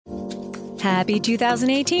Happy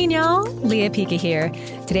 2018, y'all. Leah Pica here.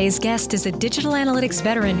 Today's guest is a digital analytics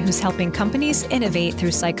veteran who's helping companies innovate through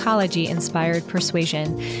psychology-inspired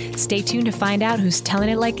persuasion. Stay tuned to find out who's telling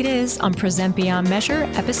it like it is on Present Beyond Measure,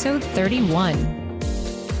 episode 31.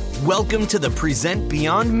 Welcome to the Present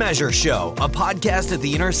Beyond Measure Show, a podcast at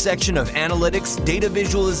the intersection of analytics, data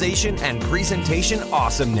visualization, and presentation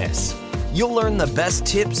awesomeness. You'll learn the best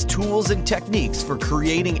tips, tools, and techniques for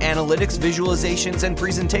creating analytics visualizations and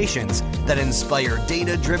presentations that inspire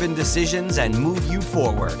data-driven decisions and move you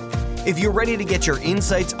forward. If you're ready to get your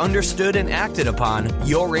insights understood and acted upon,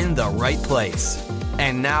 you're in the right place.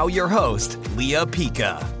 And now your host, Leah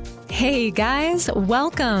Pica. Hey guys,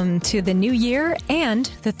 welcome to the new year and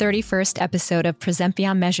the 31st episode of Present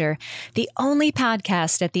Beyond Measure, the only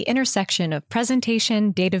podcast at the intersection of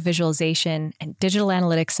presentation, data visualization, and digital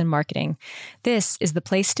analytics and marketing. This is the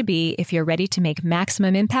place to be if you're ready to make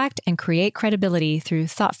maximum impact and create credibility through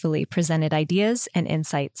thoughtfully presented ideas and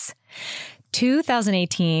insights.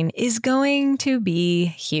 2018 is going to be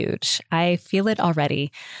huge. I feel it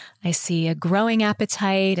already. I see a growing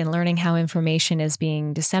appetite in learning how information is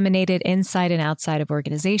being disseminated inside and outside of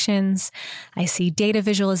organizations. I see data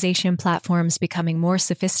visualization platforms becoming more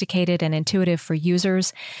sophisticated and intuitive for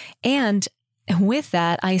users. And with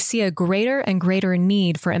that, I see a greater and greater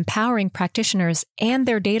need for empowering practitioners and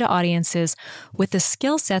their data audiences with the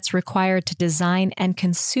skill sets required to design and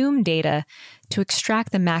consume data to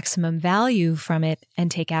extract the maximum value from it and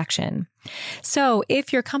take action. So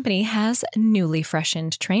if your company has newly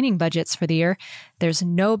freshened training budgets for the year, there's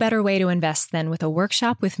no better way to invest than with a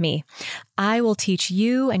workshop with me. I will teach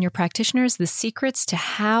you and your practitioners the secrets to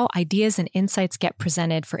how ideas and insights get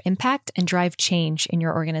presented for impact and drive change in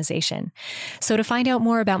your organization. So to find out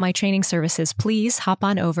more about my training services, please hop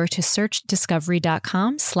on over to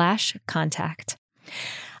searchdiscovery.com/contact.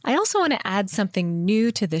 I also want to add something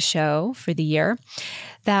new to the show for the year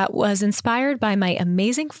that was inspired by my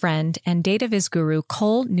amazing friend and data viz guru,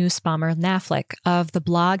 Cole Nussbaumer-Knaflic of the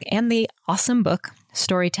blog and the awesome book,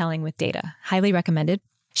 Storytelling with Data. Highly recommended.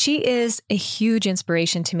 She is a huge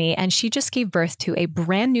inspiration to me, and she just gave birth to a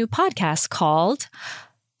brand new podcast called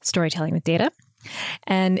Storytelling with Data.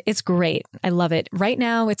 And it's great. I love it. Right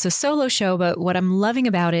now, it's a solo show, but what I'm loving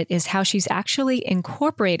about it is how she's actually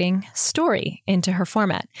incorporating story into her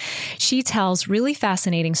format. She tells really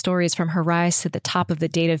fascinating stories from her rise to the top of the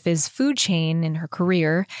data viz food chain in her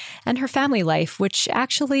career and her family life, which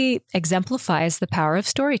actually exemplifies the power of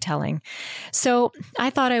storytelling. So I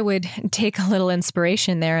thought I would take a little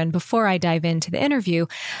inspiration there. And before I dive into the interview,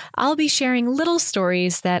 I'll be sharing little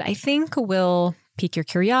stories that I think will pique your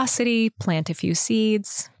curiosity, plant a few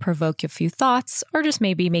seeds, provoke a few thoughts, or just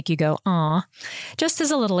maybe make you go, "Aw," just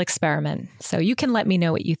as a little experiment. So you can let me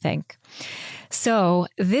know what you think. So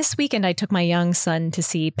this weekend, I took my young son to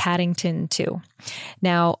see Paddington 2.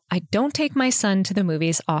 Now, I don't take my son to the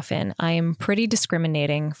movies often. I am pretty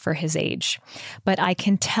discriminating for his age. But I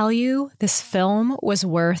can tell you this film was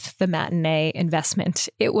worth the matinee investment.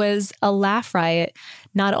 It was a laugh riot,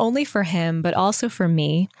 not only for him, but also for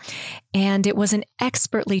me. And it was an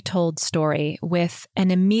expertly told story with an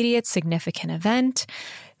immediate significant event,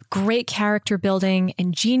 great character building,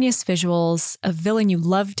 ingenious visuals, a villain you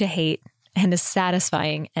love to hate, and a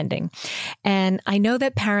satisfying ending. And I know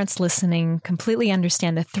that parents listening completely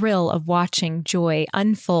understand the thrill of watching joy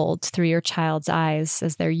unfold through your child's eyes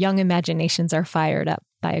as their young imaginations are fired up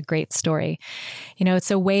by a great story. You know, it's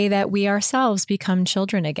a way that we ourselves become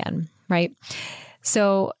children again, right?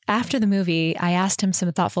 So after the movie, I asked him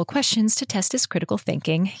some thoughtful questions to test his critical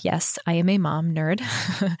thinking. Yes, I am a mom nerd.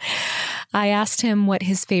 I asked him what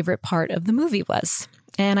his favorite part of the movie was.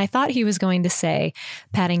 And I thought he was going to say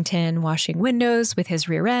Paddington washing windows with his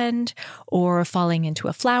rear end or falling into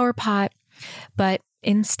a flower pot. But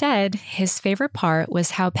instead, his favorite part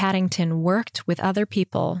was how Paddington worked with other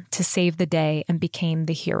people to save the day and became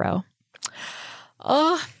the hero.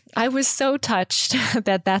 Oh, I was so touched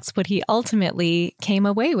that that's what he ultimately came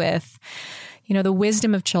away with. You know, the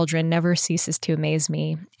wisdom of children never ceases to amaze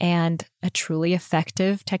me, and a truly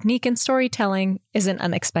effective technique in storytelling is an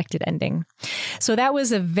unexpected ending. So that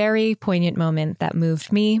was a very poignant moment that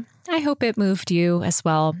moved me. I hope it moved you as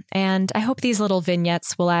well, and I hope these little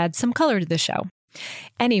vignettes will add some color to the show.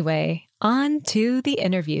 Anyway, on to the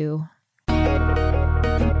interview.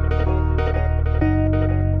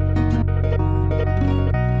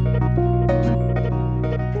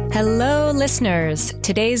 Hello, listeners.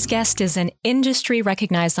 Today's guest is an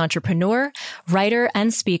industry-recognized entrepreneur, writer,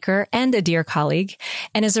 and speaker, and a dear colleague,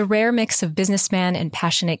 and is a rare mix of businessman and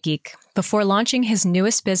passionate geek. Before launching his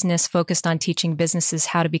newest business focused on teaching businesses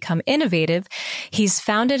how to become innovative, he's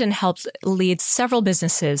founded and helped lead several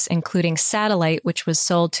businesses, including Satellite, which was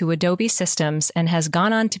sold to Adobe Systems and has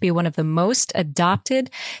gone on to be one of the most adopted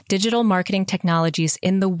digital marketing technologies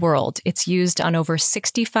in the world. It's used on over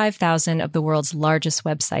 65,000 of the world's largest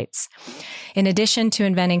websites. In addition to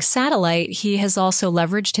inventing Satellite, he has also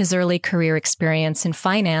leveraged his early career experience in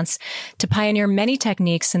finance to pioneer many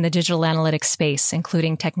techniques in the digital analytics space,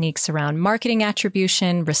 including techniques around marketing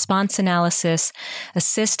attribution, response analysis,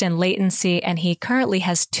 assist and latency, and he currently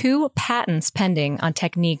has 2 patents pending on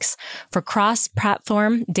techniques for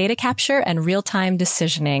cross-platform data capture and real-time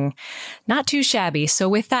decisioning. Not too shabby. So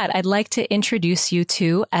with that, I'd like to introduce you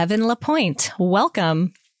to Evan LaPointe.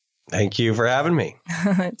 Welcome. Thank you for having me.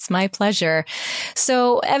 It's my pleasure.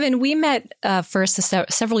 So, Evan, we met first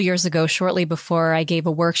several years ago, shortly before I gave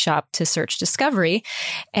a workshop to Search Discovery,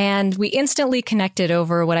 and we instantly connected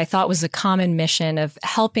over what I thought was a common mission of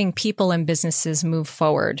helping people and businesses move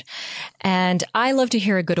forward. And I love to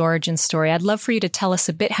hear a good origin story. I'd love for you to tell us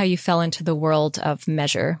a bit how you fell into the world of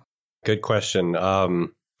Measure. Good question.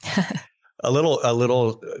 A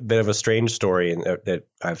little bit of a strange story in that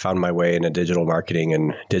I found my way into digital marketing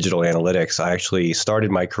and digital analytics. I actually started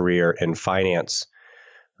my career in finance.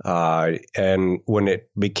 And when it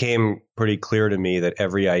became pretty clear to me that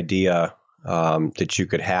every idea that you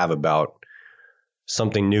could have about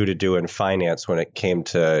something new to do in finance when it came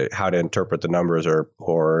to how to interpret the numbers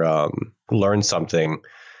or learn something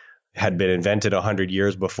had been invented 100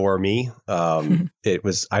 years before me, I knew it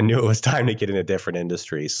was time to get in a different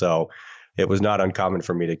industry. So it was not uncommon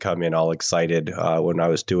for me to come in all excited when I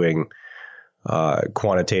was doing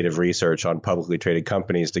quantitative research on publicly traded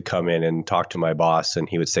companies to come in and talk to my boss. And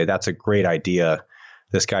he would say, "That's a great idea.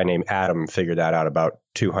 This guy named Adam figured that out about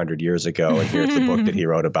 200 years ago. And here's the book that he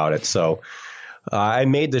wrote about it." So I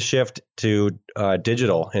made the shift to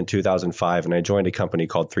digital in 2005, and I joined a company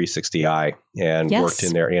called 360i and worked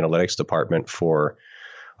in their analytics department for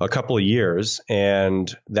a couple of years.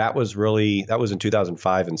 And that was in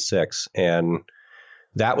 2005 and 6. And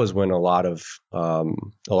that was when a lot of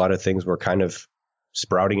things were kind of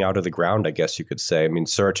sprouting out of the ground, I guess you could say. I mean,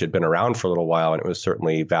 search had been around for a little while, and it was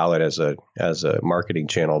certainly valid as a marketing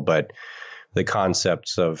channel, but the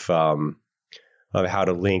concepts of how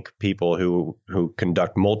to link people who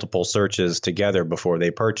conduct multiple searches together before they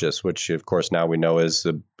purchase, which of course now we know is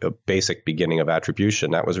a basic beginning of attribution.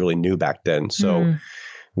 That was really new back then. So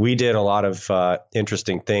we did a lot of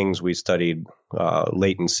interesting things. We studied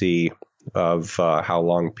latency of how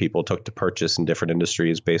long people took to purchase in different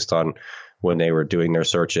industries based on when they were doing their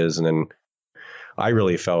searches. And then I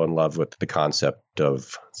really fell in love with the concept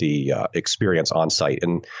of the experience on site.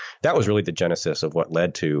 And that was really the genesis of what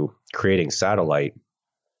led to creating Satellite,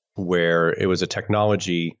 where it was a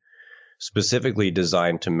technology specifically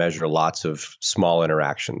designed to measure lots of small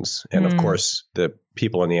interactions. And of course, the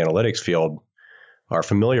people in the analytics field are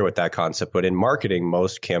familiar with that concept, but in marketing,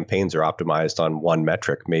 most campaigns are optimized on one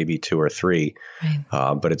metric, maybe 2 or 3.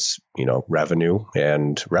 Right. But it's, revenue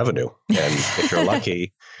and revenue. And if you're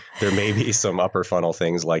lucky, there may be some upper funnel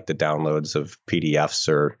things like the downloads of PDFs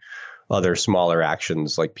or other smaller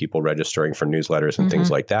actions like people registering for newsletters and things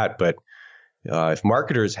like that. But if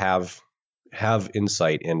marketers have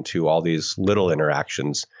insight into all these little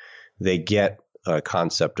interactions, they get a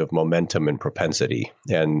concept of momentum and propensity.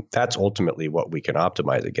 And that's ultimately what we can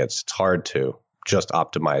optimize against. It's hard to just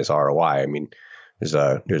optimize ROI. I mean, there's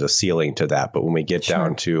a ceiling to that. But when we get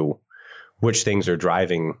down to which things are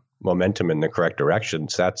driving momentum in the correct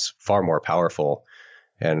directions, that's far more powerful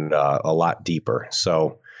and a lot deeper.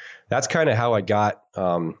 So that's kind of how I got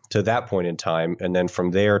to that point in time. And then from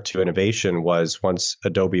there to innovation was once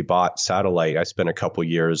Adobe bought Satellite, I spent a couple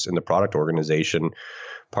years in the product organization.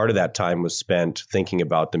 Part of that time was spent thinking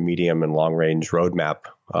about the medium and long range roadmap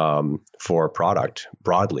for product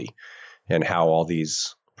broadly and how all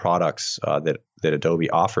these products that Adobe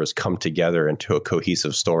offers come together into a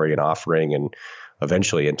cohesive story and offering and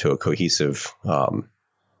eventually into a cohesive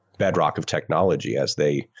bedrock of technology as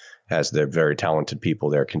the very talented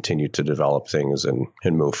people there continue to develop things and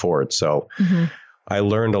move forward. So I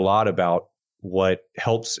learned a lot about what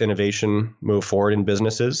helps innovation move forward in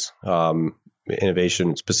businesses.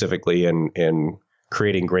 Innovation specifically in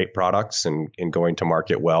creating great products and going to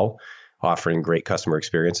market well, offering great customer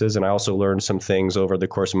experiences. And I also learned some things over the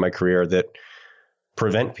course of my career that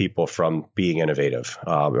prevent people from being innovative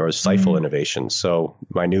or stifle innovation. So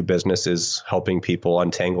my new business is helping people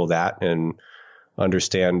untangle that and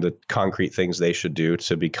understand the concrete things they should do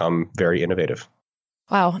to become very innovative.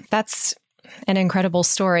 Wow, that's an incredible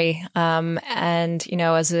story. And,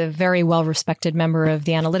 as a very well-respected member of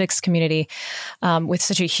the analytics community, with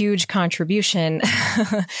such a huge contribution,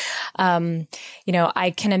 I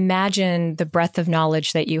can imagine the breadth of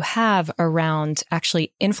knowledge that you have around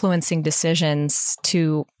actually influencing decisions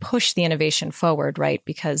to push the innovation forward, right?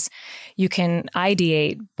 Because you can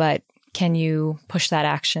ideate, but can you push that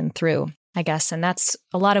action through, I guess? And that's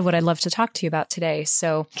a lot of what I'd love to talk to you about today.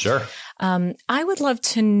 So sure. I would love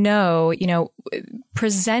to know,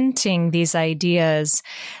 presenting these ideas,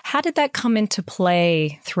 how did that come into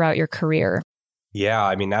play throughout your career? Yeah,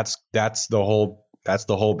 I mean, that's the whole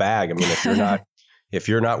bag. I mean, if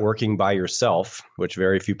you're not working by yourself, which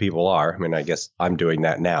very few people are, I mean, I guess I'm doing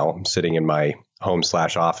that now. I'm sitting in my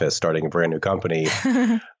home/office, starting a brand new company.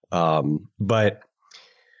 But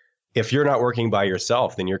if you're not working by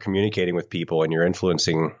yourself, then you're communicating with people and you're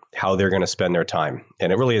influencing how they're going to spend their time.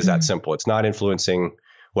 And it really is that simple. It's not influencing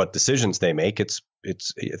what decisions they make. I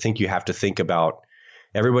think you have to think about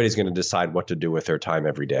everybody's going to decide what to do with their time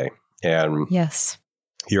every day. And yes,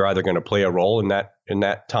 you're either going to play a role in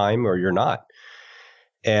that time or you're not.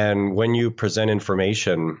 And when you present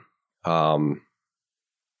information,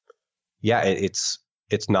 it's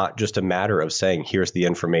not just a matter of saying, here's the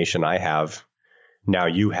information I have. Now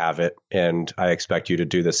you have it, and I expect you to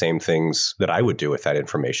do the same things that I would do with that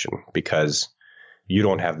information because you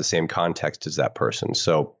don't have the same context as that person.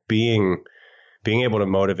 So being able to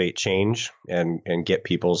motivate change and get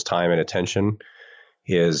people's time and attention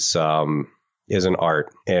is an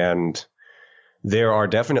art. And there are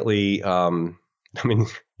definitely,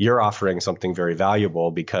 you're offering something very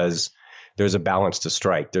valuable because there's a balance to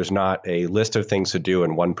strike. There's not a list of things to do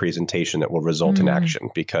in one presentation that will result in action,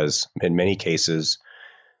 because in many cases,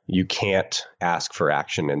 you can't ask for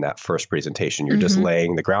action in that first presentation. You're just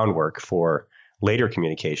laying the groundwork for later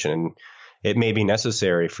communication. And it may be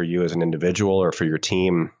necessary for you as an individual or for your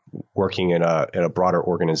team working in a broader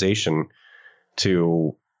organization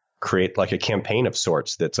to create like a campaign of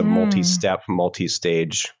sorts that's a multi-step,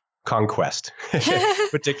 multi-stage conquest,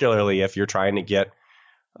 particularly if you're trying to get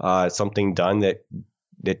something done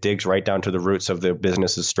that digs right down to the roots of the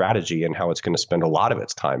business's strategy and how it's going to spend a lot of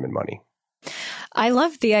its time and money. I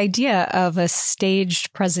love the idea of a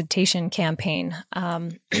staged presentation campaign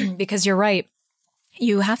because you're right.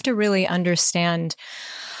 You have to really understand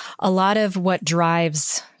a lot of what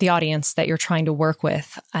drives the audience that you're trying to work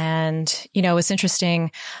with. And, it's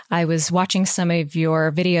interesting. I was watching some of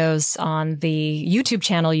your videos on the YouTube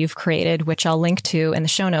channel you've created, which I'll link to in the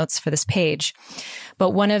show notes for this page.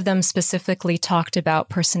 But one of them specifically talked about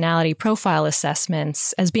personality profile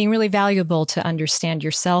assessments as being really valuable to understand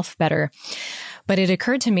yourself better. But it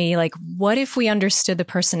occurred to me, like, what if we understood the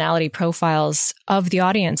personality profiles of the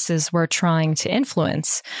audiences we're trying to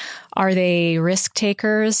influence? Are they risk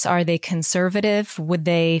takers? Are they conservative? Would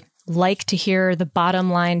they like to hear the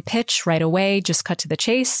bottom line pitch right away, just cut to the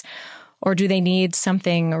chase? Or do they need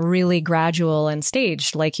something really gradual and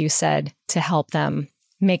staged, like you said, to help them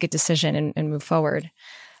make a decision and move forward?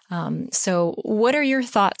 So what are your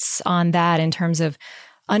thoughts on that in terms of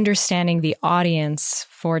understanding the audience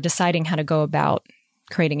for deciding how to go about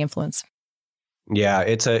creating influence? Yeah,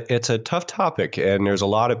 it's a tough topic, and there's a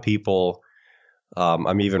lot of people.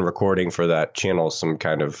 I'm even recording for that channel some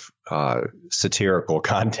kind of satirical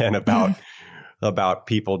content about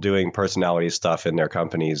people doing personality stuff in their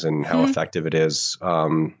companies and how effective it is,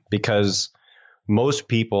 because most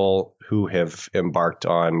people who have embarked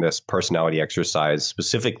on this personality exercise,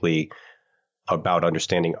 specifically about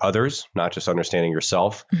understanding others, not just understanding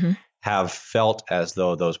yourself, have felt as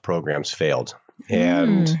though those programs failed.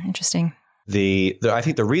 And interesting. I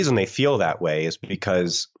think the reason they feel that way is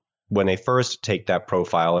because when they first take that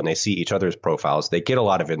profile and they see each other's profiles, they get a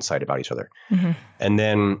lot of insight about each other. And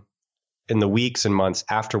then in the weeks and months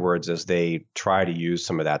afterwards, as they try to use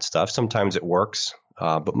some of that stuff, sometimes it works.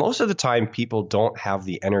 But most of the time, people don't have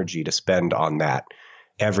the energy to spend on that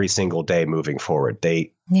every single day moving forward.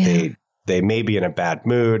 They may be in a bad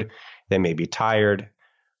mood. They may be tired.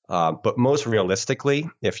 But most realistically,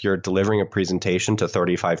 if you're delivering a presentation to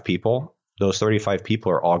 35 people, those 35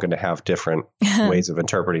 people are all going to have different ways of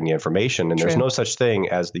interpreting the information. And there's no such thing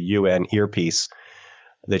as the UN earpiece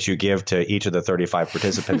that you give to each of the 35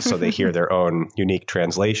 participants so they hear their own unique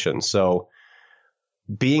translation. So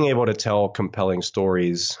being able to tell compelling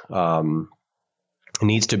stories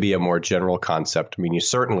needs to be a more general concept. I mean, you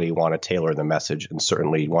certainly want to tailor the message and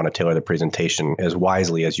certainly want to tailor the presentation as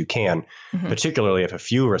wisely as you can, particularly if a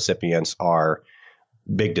few recipients are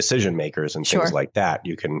big decision makers and things like that.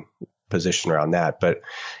 You can position around that. But,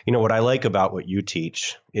 what I like about what you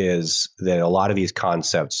teach is that a lot of these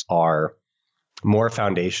concepts are more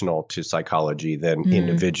foundational to psychology than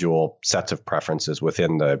individual sets of preferences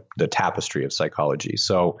within the tapestry of psychology.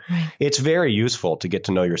 So it's very useful to get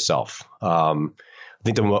to know yourself. I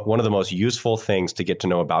think one of the most useful things to get to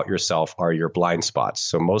know about yourself are your blind spots.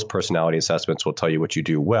 So most personality assessments will tell you what you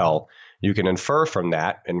do well. You can infer from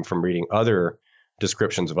that and from reading other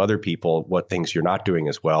descriptions of other people what things you're not doing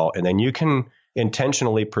as well. And then you can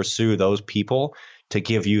intentionally pursue those people to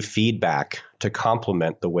give you feedback to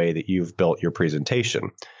complement the way that you've built your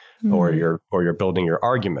presentation or you're building your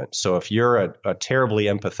argument. So if you're a terribly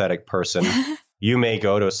empathetic person, you may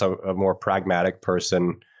go to a more pragmatic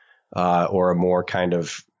person or a more kind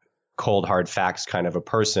of cold, hard facts kind of a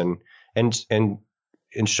person and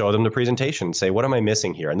show them the presentation and say, what am I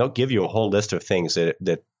missing here? And they'll give you a whole list of things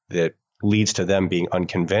that leads to them being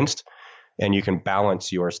unconvinced. And you can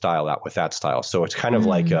balance your style out with that style. So it's kind of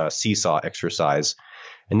like a seesaw exercise.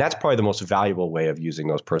 And that's probably the most valuable way of using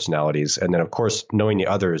those personalities. And then, of course, knowing the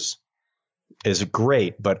others is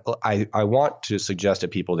great. But I want to suggest to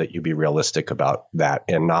people that you be realistic about that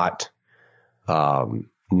and not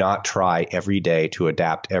try every day to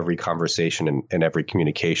adapt every conversation and every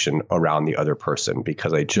communication around the other person,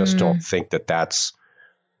 because I just don't think that's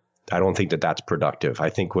productive. I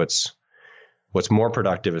think what's more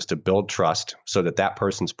productive is to build trust so that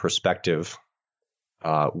person's perspective,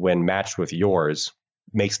 when matched with yours,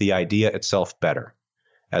 makes the idea itself better,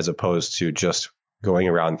 as opposed to just going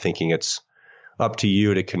around thinking it's up to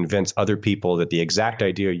you to convince other people that the exact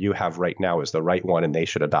idea you have right now is the right one and they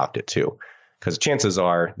should adopt it too. Because chances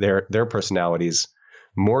are their personality's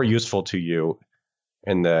more useful to you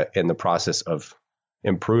in the process of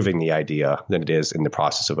improving the idea than it is in the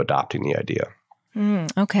process of adopting the idea.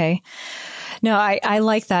 Okay. No, I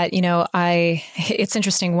like that. It's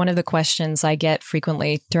interesting. One of the questions I get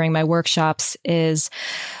frequently during my workshops is,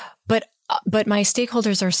 but my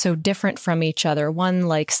stakeholders are so different from each other. One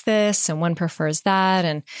likes this and one prefers that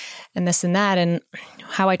and this and that. And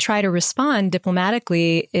how I try to respond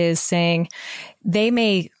diplomatically is saying they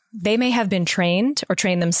may have been trained or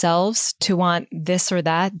trained themselves to want this or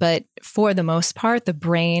that, but for the most part, the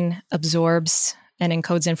brain absorbs and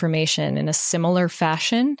encodes information in a similar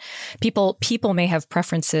fashion. People may have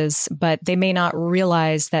preferences, but they may not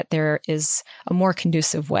realize that there is a more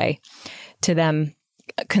conducive way to them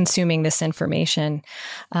consuming this information.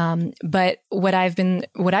 But what I've been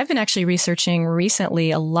actually researching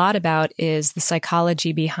recently a lot about is the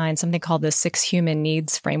psychology behind something called the 6 Human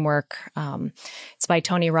Needs Framework. It's by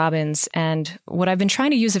Tony Robbins. And what I've been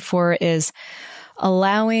trying to use it for is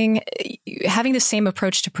having the same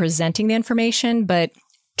approach to presenting the information, but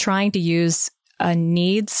trying to use a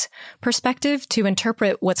needs perspective to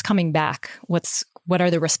interpret what's coming back. What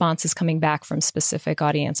are the responses coming back from specific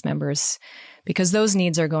audience members? Because those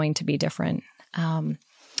needs are going to be different.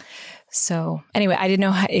 So anyway, I didn't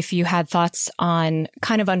know if you had thoughts on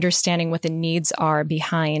kind of understanding what the needs are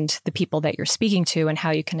behind the people that you're speaking to and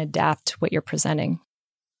how you can adapt what you're presenting.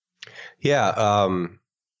 Yeah.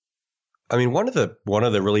 I mean, one of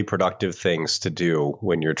the really productive things to do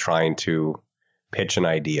when you're trying to pitch an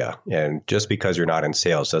idea, and just because you're not in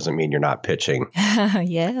sales doesn't mean you're not pitching.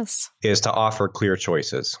 Yes. Is to offer clear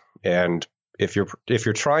choices. And if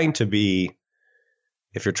you're trying to be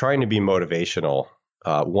motivational,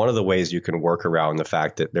 one of the ways you can work around the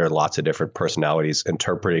fact that there are lots of different personalities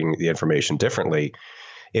interpreting the information differently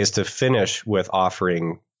is to finish with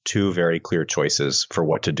offering 2 very clear choices for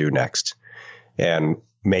what to do next. And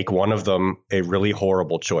make one of them a really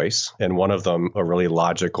horrible choice and one of them a really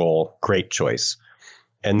logical, great choice.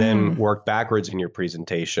 And then work backwards in your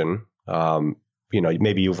presentation.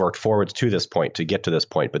 Maybe you've worked forwards to this point to get to this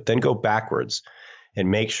point, but then go backwards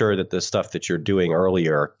and make sure that the stuff that you're doing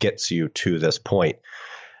earlier gets you to this point.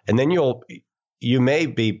 And then you may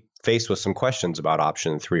be faced with some questions about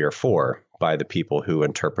option 3 or 4 by the people who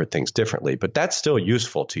interpret things differently, but that's still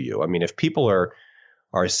useful to you. I mean, if people are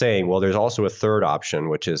saying, well, there's also a third option,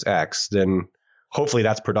 which is X, then hopefully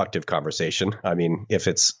that's productive conversation. I mean, if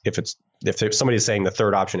somebody's saying the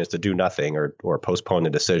third option is to do nothing or postpone the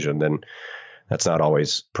decision, then that's not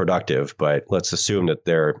always productive. But let's assume that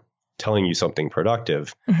they're telling you something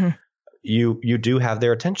productive. Mm-hmm. You do have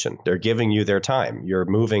their attention. They're giving you their time. You're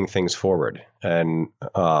moving things forward. And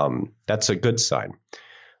that's a good sign.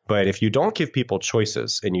 But if you don't give people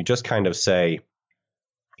choices and you just kind of say,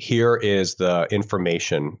 here is the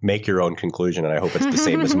information, make your own conclusion, and I hope it's the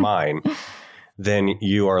same as mine, then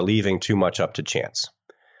you are leaving too much up to chance.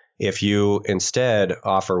 If you instead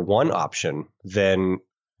offer one option, then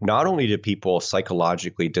not only do people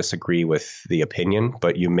psychologically disagree with the opinion,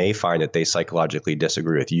 but you may find that they psychologically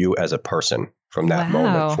disagree with you as a person from that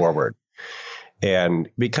moment forward. And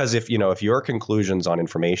because if your conclusions on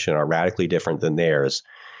information are radically different than theirs,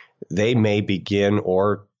 they may begin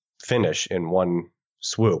or finish in one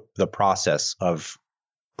swoop the process of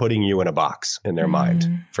putting you in a box in their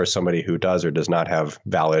mind for somebody who does or does not have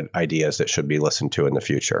valid ideas that should be listened to in the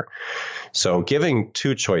future. So giving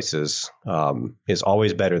two choices is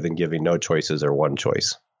always better than giving no choices or one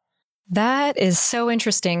choice. That is so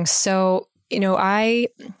interesting. So, I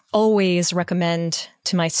always recommend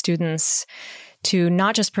to my students to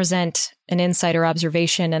not just present an insight or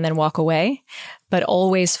observation and then walk away, but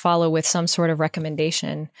always follow with some sort of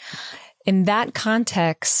recommendation. In that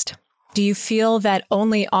context, do you feel that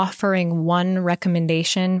only offering one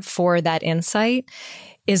recommendation for that insight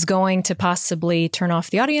is going to possibly turn off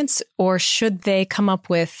the audience, or should they come up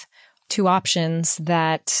with two options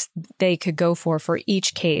that they could go for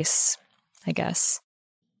each case, I guess?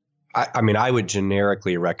 I mean, I would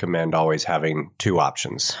generically recommend always having two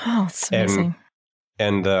options. Oh, it's amazing.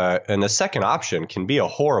 And the second option can be a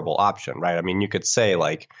horrible option, right? I mean, you could say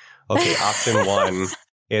like, okay, option one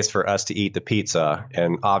is for us to eat the pizza,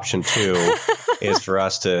 and option two is for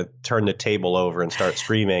us to turn the table over and start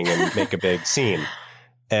screaming and make a big scene.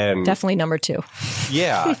 And definitely number two.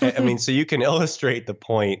 Yeah. I mean, so you can illustrate the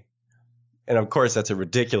point. And of course, that's a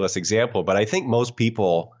ridiculous example, but I think most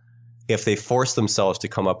people, if they force themselves to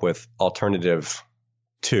come up with alternative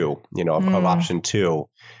two, of option two,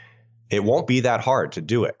 it won't be that hard to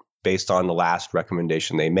do it based on the last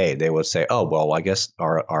recommendation they made. They would say, oh, well, I guess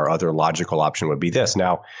our other logical option would be this.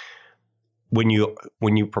 Now, when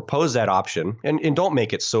you propose that option, and don't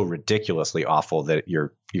make it so ridiculously awful that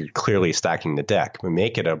you're clearly stacking the deck, but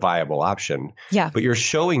make it a viable option. Yeah. But you're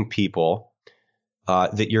showing people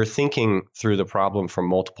that you're thinking through the problem from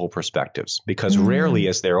multiple perspectives, because rarely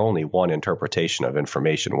is there only one interpretation of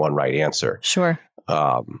information, one right answer. Sure.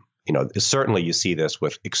 Certainly you see this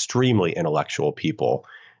with extremely intellectual people.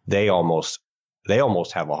 They almost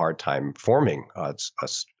have a hard time forming a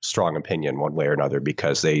strong opinion one way or another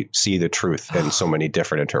because they see the truth in so many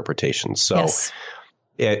different interpretations. So yes.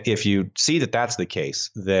 If you see that that's the case,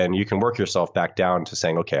 then you can work yourself back down to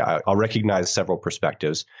saying, okay, I'll recognize several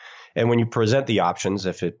perspectives. And when you present the options,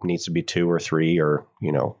 if it needs to be two or three or,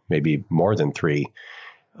 maybe more than three,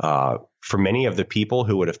 for many of the people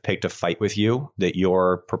who would have picked a fight with you that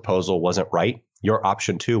your proposal wasn't right, your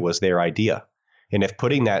option two was their idea. And if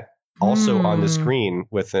putting that also on the screen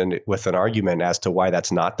with an argument as to why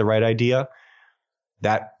that's not the right idea,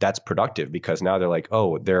 that's productive, because now they're like,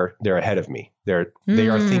 oh, they're ahead of me. They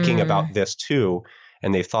are thinking about this too,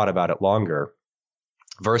 and they've thought about it longer,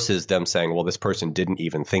 versus them saying, well, this person didn't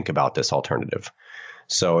even think about this alternative.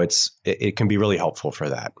 So it can be really helpful for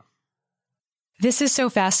that. This is so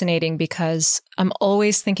fascinating because I'm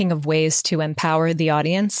always thinking of ways to empower the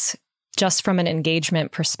audience just from an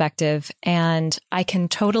engagement perspective. And I can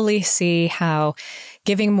totally see how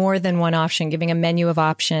giving more than one option, giving a menu of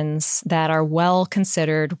options that are well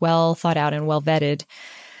considered, well thought out, and well vetted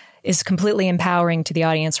is completely empowering to the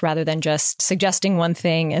audience rather than just suggesting one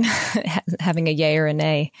thing and having a yay or a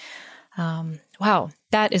nay. Wow,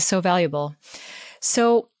 that is so valuable.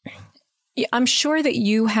 So I'm sure that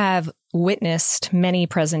you have witnessed many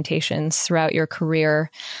presentations throughout your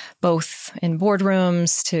career, both in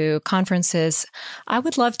boardrooms to conferences. I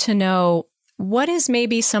would love to know, what is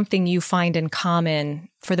maybe something you find in common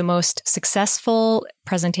for the most successful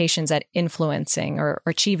presentations at influencing or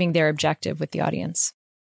achieving their objective with the audience?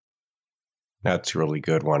 That's a really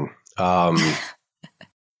good one.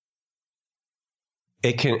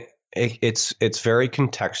 It's very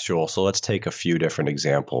contextual. So let's take a few different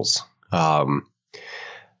examples.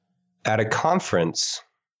 At a conference,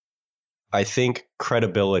 I think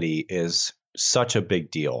credibility is such a big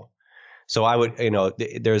deal. So I would,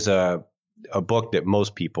 there's a book that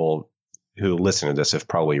most people who listen to this have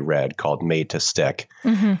probably read called Made to Stick.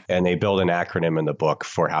 Mm-hmm. And they build an acronym in the book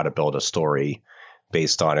for how to build a story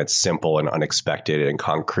based on it's simple and unexpected and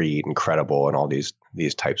concrete and credible and all these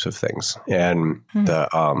types of things. And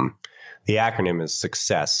the acronym is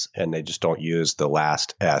SUCCESS, and they just don't use the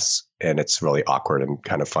last S, and it's really awkward and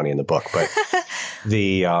kind of funny in the book. But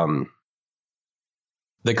the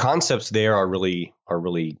concepts there are really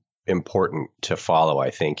important to follow,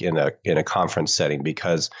 I think, in a conference setting,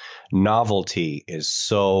 because novelty is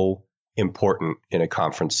so important in a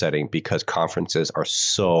conference setting, because conferences are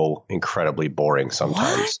so incredibly boring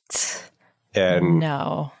sometimes. What? And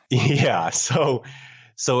no. Yeah, So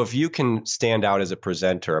if you can stand out as a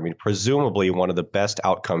presenter, I mean, presumably one of the best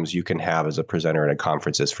outcomes you can have as a presenter in a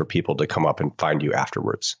conference is for people to come up and find you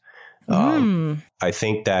afterwards. I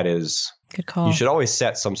think that is good call. You should always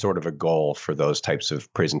set some sort of a goal for those types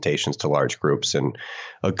of presentations to large groups. And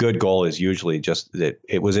a good goal is usually just that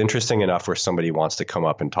it was interesting enough where somebody wants to come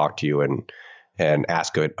up and talk to you and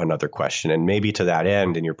ask another question. And maybe to that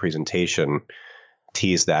end in your presentation,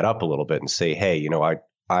 tease that up a little bit and say, hey,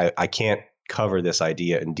 I can't cover this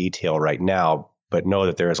idea in detail right now, but know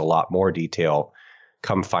that there is a lot more detail.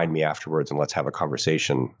 Come find me afterwards and let's have a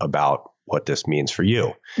conversation about what this means for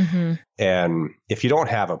you. Mm-hmm. And if you don't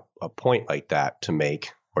have a point like that to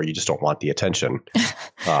make, or you just don't want the attention,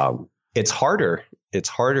 it's harder. It's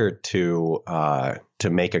harder to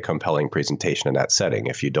make a compelling presentation in that setting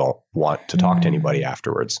if you don't want to talk to anybody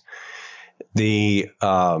afterwards. There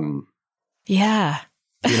are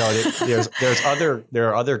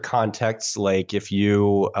other contexts, like if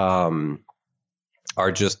you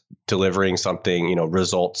are just delivering something,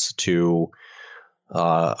 results to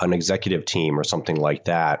an executive team or something like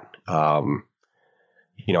that.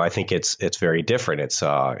 I think it's very different. It's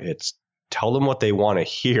tell them what they want to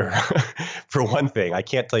hear. For one thing, I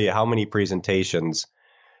can't tell you how many presentations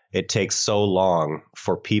it takes so long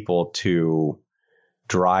for people to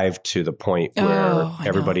drive to the point where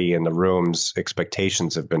everybody in the room's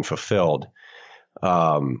expectations have been fulfilled.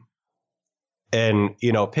 And,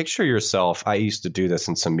 picture yourself. I used to do this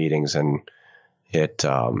in some meetings, and it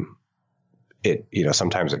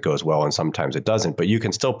sometimes it goes well and sometimes it doesn't, but you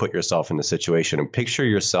can still put yourself in the situation and picture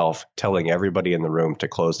yourself telling everybody in the room to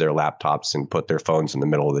close their laptops and put their phones in the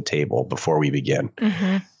middle of the table before we begin.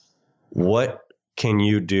 Mm-hmm. What can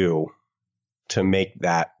you do to make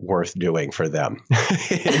that worth doing for them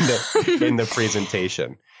in the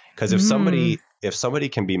presentation? Because if somebody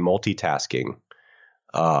can be multitasking,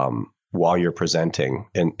 while you're presenting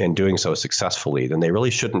and doing so successfully, then they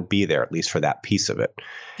really shouldn't be there, at least for that piece of it.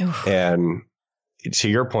 Oof. And to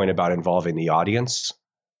your point about involving the audience,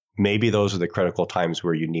 maybe those are the critical times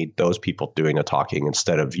where you need those people doing the talking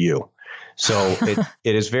instead of you. So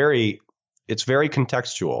it's very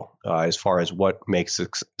contextual as far as what makes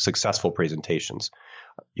successful presentations.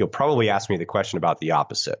 You'll probably ask me the question about the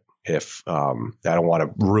opposite if I don't want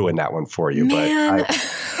to ruin that one for you, Man.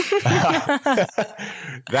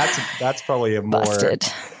 but that's probably a more busted.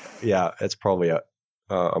 Yeah, it's probably a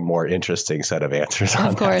more interesting set of answers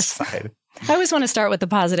on that side. I always want to start with the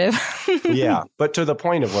positive. Yeah, but to the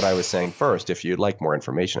point of what I was saying first, if you'd like more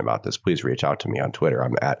information about this, please reach out to me on Twitter.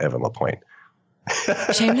 I'm at Evan LaPointe.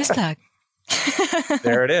 Shameless plug.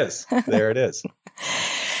 There it is.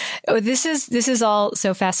 Oh, this is all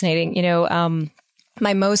so fascinating.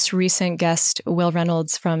 My most recent guest, Will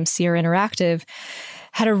Reynolds from Sierra Interactive,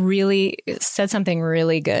 said something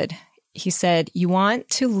really good. He said, you want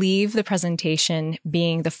to leave the presentation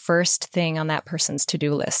being the first thing on that person's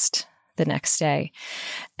to-do list the next day.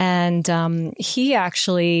 And he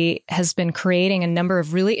actually has been creating a number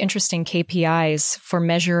of really interesting KPIs for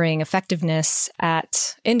measuring effectiveness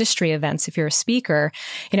at industry events. If you're a speaker,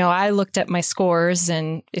 I looked at my scores,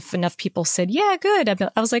 and if enough people said, yeah, good,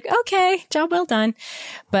 I was like, okay, job well done.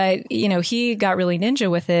 But, he got really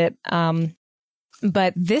ninja with it.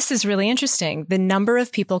 But this is really interesting. The number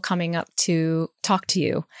of people coming up to talk to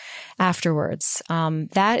you afterwards.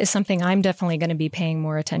 That is something I'm definitely going to be paying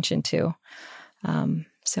more attention to.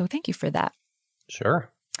 So thank you for that.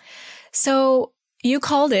 Sure. So you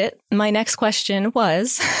called it. My next question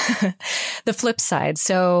was the flip side.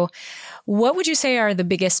 So what would you say are the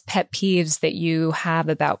biggest pet peeves that you have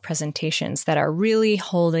about presentations that are really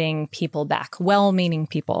holding people back, well-meaning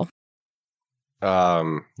people?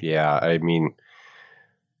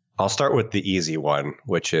 I'll start with the easy one,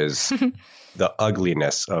 which is the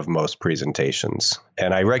ugliness of most presentations.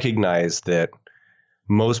 And I recognize that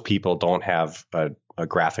most people don't have a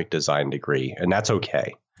graphic design degree, and that's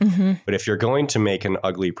okay. Mm-hmm. But if you're going to make an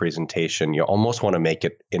ugly presentation, you almost want to make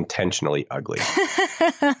it intentionally ugly.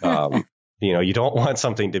 You don't want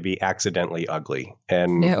something to be accidentally ugly.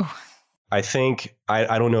 And no. I think,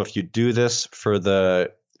 I don't know if you do this for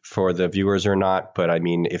the viewers or not, but I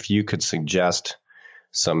mean, if you could suggest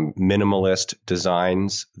some minimalist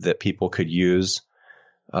designs that people could use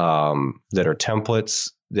that are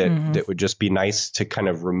templates that would just be nice to kind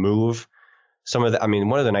of remove some of the,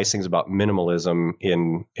 one of the nice things about minimalism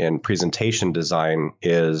in presentation design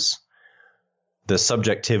is the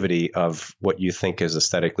subjectivity of what you think is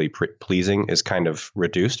aesthetically pleasing is kind of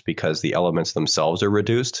reduced because the elements themselves are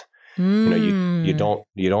reduced. You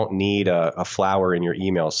don't need a flower in your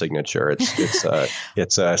email signature.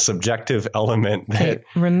 It's a subjective element that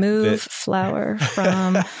remove flower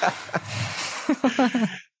from.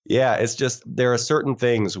 Yeah, it's just there are certain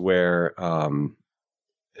things where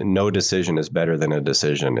no decision is better than a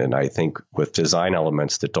decision. And I think with design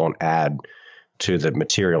elements that don't add to the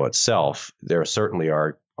material itself, there certainly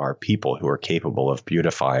are people who are capable of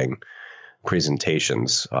beautifying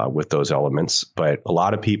presentations with those elements. But a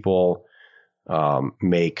lot of people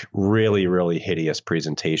make really, really hideous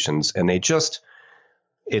presentations, and they just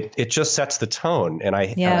it just sets the tone. And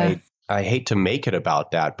I hate to make it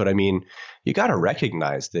about that, but I mean, you got to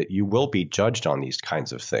recognize that you will be judged on these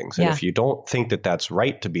kinds of things. And if you don't think that that's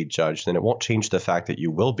right to be judged, then it won't change the fact that you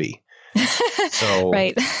will be. So,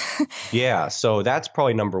 right. Yeah. So that's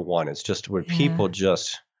probably number one. It's just where people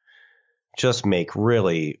just make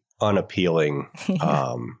really unappealing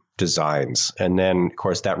designs. And then, of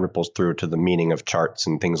course, that ripples through to the meaning of charts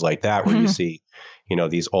and things like that, where you see,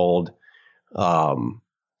 these old,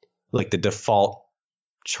 like the default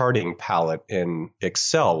charting palette in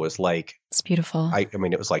Excel was like, it's beautiful. I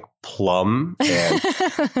mean, it was like plum and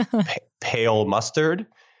pale mustard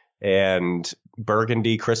and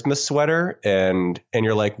burgundy Christmas sweater. And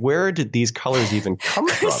you're like, where did these colors even come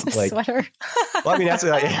from? Like, sweater. Well, I mean, that's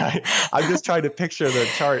I'm just trying to picture the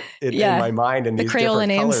chart in my mind and these Crayola different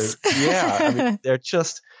names. colors. Yeah. I mean, they're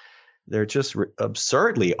just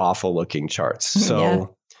absurdly awful looking charts.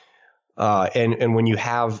 So, and when you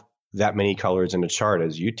have that many colors in a chart,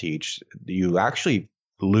 as you teach, you actually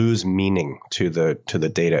lose meaning to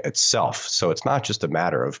the data itself. So it's not just a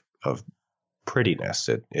matter of prettiness;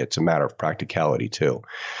 it's a matter of practicality too.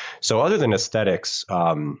 So other than aesthetics,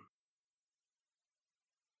 I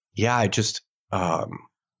just a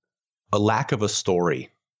lack of a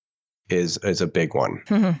story is a big one.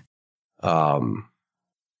 And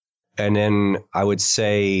then I would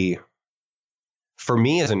say, for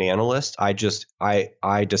me as an analyst, I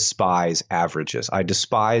despise averages. I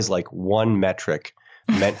despise like one metric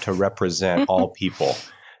meant to represent all people.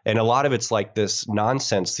 And a lot of it's like this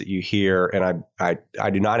nonsense that you hear. And I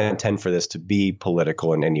do not intend for this to be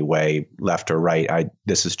political in any way, left or right.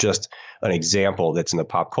 This is just an example that's in the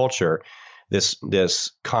pop culture.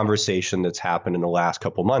 This conversation that's happened in the last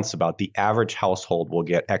couple months about the average household will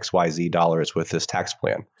get XYZ dollars with this tax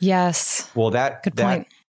plan. Yes. Well, good point.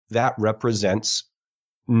 That represents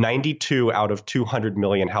 92 out of 200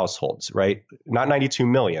 million households, right? Not 92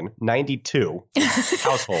 million, 92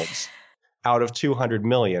 households out of 200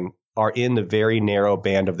 million are in the very narrow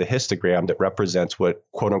band of the histogram that represents what,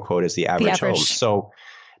 quote unquote, is the average home. So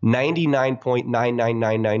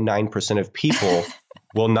 99.99999% of people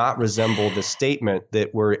will not resemble the statement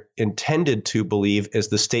that we're intended to believe is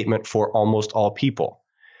the statement for almost all people.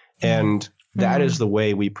 And that is the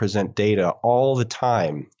way we present data all the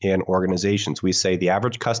time in organizations. We say the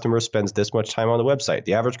average customer spends this much time on the website.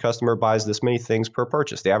 The average customer buys this many things per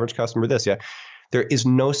purchase. The average customer this. Yeah. There is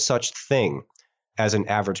no such thing as an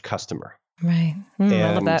average customer. Right.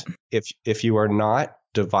 I love that. If you are not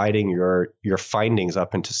dividing your findings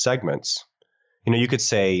up into segments, you could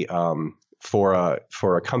say for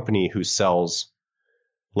a company who sells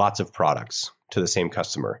lots of products to the same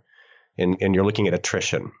customer, and you're looking at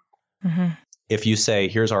attrition. If you say,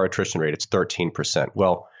 here's our attrition rate, it's 13%.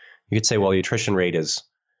 Well, you could say, well, the attrition rate is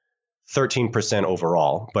 13%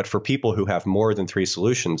 overall. But for people who have more than 3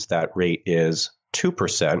 solutions, that rate is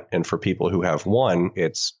 2%. And for people who have 1,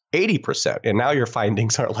 it's 80%. And now your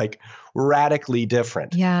findings are like radically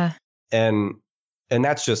different. Yeah. And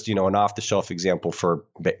that's just, an off-the-shelf example for,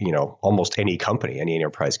 almost any company, any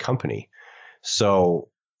enterprise company. So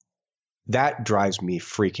that drives me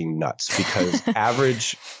freaking nuts, because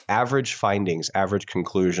average findings, average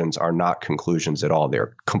conclusions are not conclusions at all.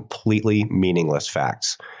 They're completely meaningless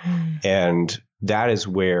facts. And that is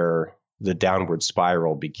where the downward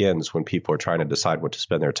spiral begins, when people are trying to decide what to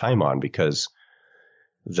spend their time on, because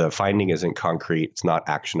the finding isn't concrete. It's not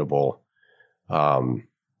actionable.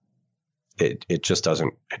 It just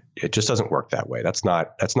doesn't work that way. That's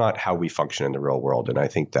not how we function in the real world. And I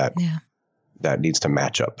think that needs to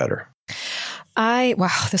match up better.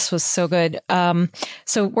 Wow, this was so good.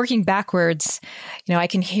 So working backwards, I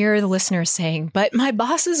can hear the listeners saying, but my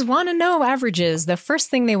bosses want to know averages. The first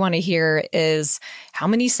thing they want to hear is how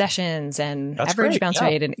many sessions and That's average great. bounce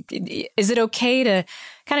rate. And is it okay to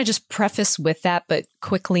kind of just preface with that, but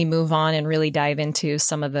quickly move on and really dive into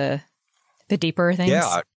some of the deeper things?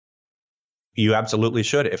 Yeah, you absolutely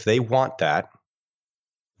should. If they want that,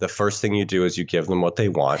 the first thing you do is you give them what they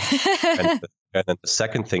want. And then the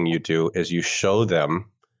second thing you do is you show them,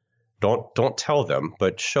 don't tell them,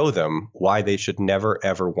 but show them why they should never,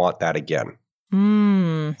 ever want that again.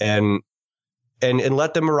 And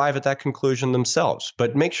let them arrive at that conclusion themselves.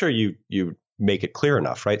 But make sure you make it clear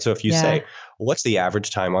enough, right? So if you say, what's the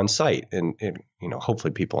average time on site? And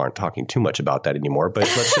hopefully people aren't talking too much about that anymore, but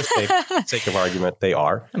let's just say, for the sake of argument, they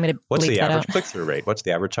are. What's the average click-through rate? What's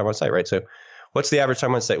the average time on site, right? So what's the average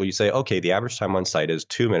time on site? Well, you say, okay, the average time on site is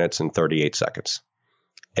 2 minutes and 38 seconds.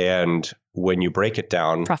 And when you break it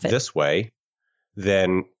down this way,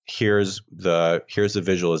 then here's the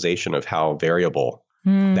visualization of how variable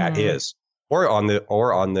that is. Or on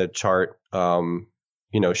the chart,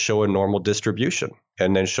 show a normal distribution,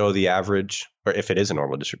 and then show the average, or if it is a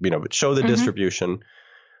normal distribution, but show the distribution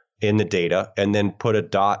in the data, and then put a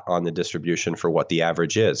dot on the distribution for what the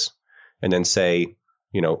average is, and then say,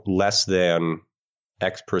 less than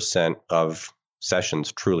X percent of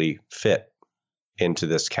sessions truly fit into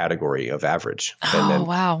this category of average. And then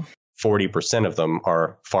 40% of them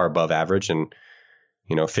are far above average, and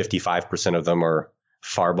 55% of them are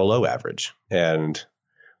far below average. And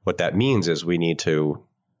what that means is we need to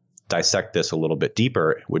dissect this a little bit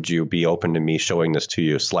deeper. Would you be open to me showing this to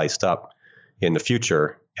you sliced up in the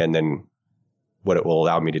future? And then what it will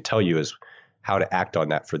allow me to tell you is how to act on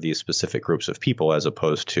that for these specific groups of people, as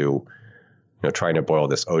opposed to trying to boil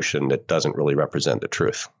this ocean that doesn't really represent the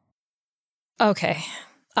truth. Okay.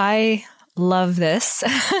 I love this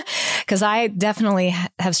because I definitely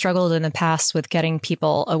have struggled in the past with getting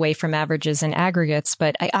people away from averages and aggregates,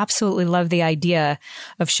 but I absolutely love the idea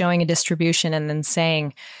of showing a distribution and then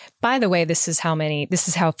saying, by the way, this is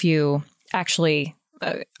how few actually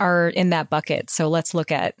are in that bucket. So let's look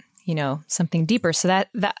at, something deeper. So that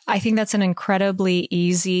I think that's an incredibly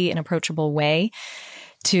easy and approachable way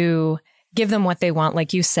to give them what they want,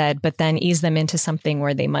 like you said, but then ease them into something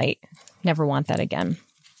where they might never want that again.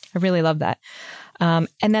 I really love that. And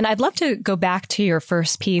then I'd love to go back to your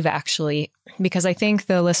first peeve, actually, because I think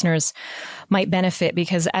the listeners might benefit,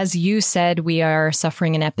 because as you said, we are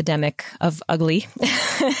suffering an epidemic of ugly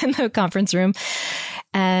in the conference room.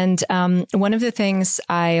 And one of the things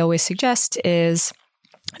I always suggest is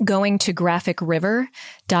going to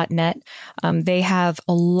graphicriver.net. They have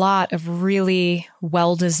a lot of really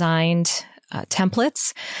well-designed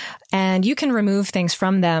templates, and you can remove things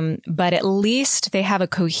from them, but at least they have a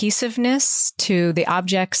cohesiveness to the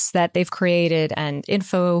objects that they've created, and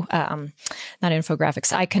not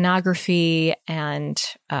infographics, iconography and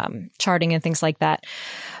charting and things like that.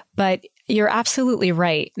 But you're absolutely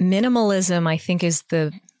right. Minimalism, I think, is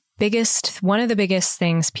one of the biggest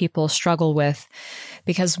things people struggle with,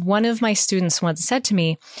 because one of my students once said to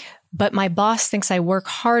me, but my boss thinks I work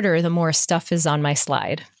harder the more stuff is on my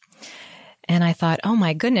slide. And I thought, oh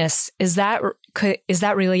my goodness, is that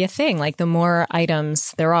really a thing? Like, the more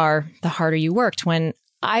items there are, the harder you worked, when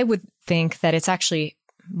I would think that it's actually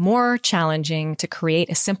more challenging to create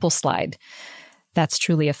a simple slide that's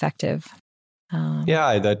truly effective.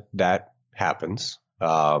 That happens.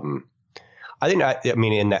 I think,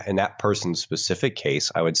 in that person's specific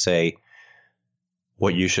case, I would say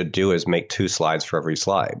what you should do is make 2 slides for every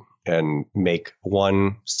slide, and make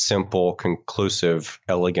one simple, conclusive,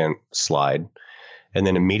 elegant slide. And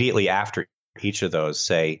then immediately after each of those,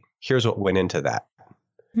 say, here's what went into that.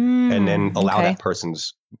 And then allow that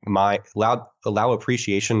person's mind, allow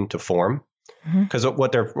appreciation to form. Because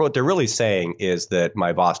what they're really saying is that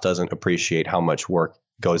my boss doesn't appreciate how much work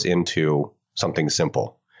goes into something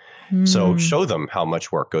simple. So show them how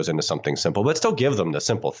much work goes into something simple, but still give them the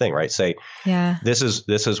simple thing, right? Say, this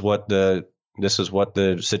is what the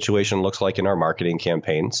situation looks like in our marketing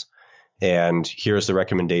campaigns. And here's the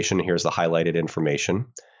recommendation. Here's the highlighted information.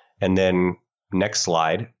 And then next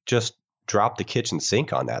slide, just drop the kitchen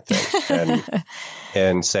sink on that thing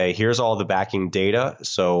and say, here's all the backing data.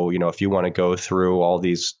 So, if you want to go through all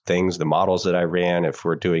these things, the models that I ran, if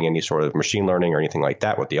we're doing any sort of machine learning or anything like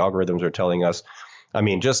that, what the algorithms are telling us,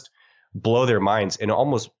 just blow their minds and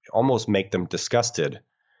almost make them disgusted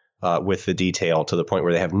with the detail, to the point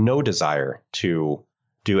where they have no desire to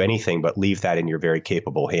do anything but leave that in your very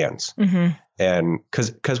capable hands. And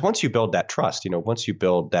because once you build that trust, once you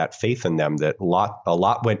build that faith in them that a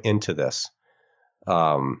lot went into this,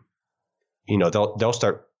 they'll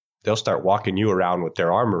start walking you around with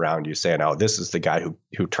their arm around you, saying, "Oh, this is the guy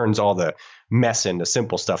who turns all the mess into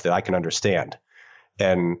simple stuff that I can understand."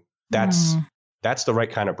 And that's the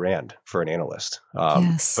right kind of brand for an analyst.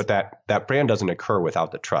 Yes. But that brand doesn't occur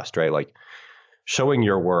without the trust, right? Like, showing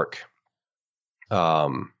your work,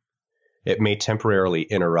 it may temporarily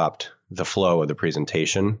interrupt the flow of the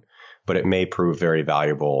presentation, but it may prove very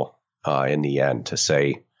valuable in the end to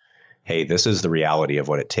say, hey, this is the reality of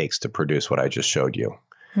what it takes to produce what I just showed you.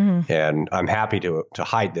 And I'm happy to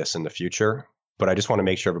hide this in the future, but I just want to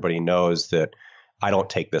make sure everybody knows that I don't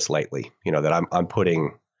take this lightly, that I'm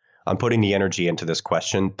putting I'm putting the energy into this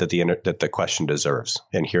question that the question deserves.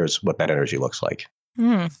 And here's what that energy looks like.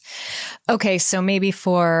 Okay. So maybe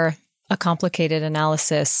for a complicated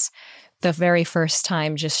analysis, the very first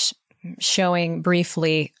time, just showing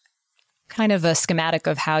briefly kind of a schematic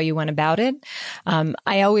of how you went about it.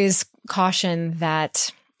 I always caution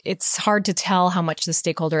that it's hard to tell how much the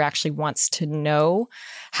stakeholder actually wants to know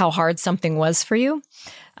how hard something was for you.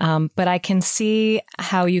 But I can see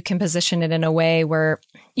how you can position it in a way where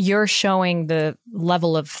you're showing the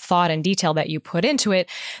level of thought and detail that you put into it,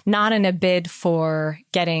 not in a bid for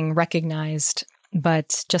getting recognized,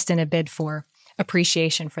 but just in a bid for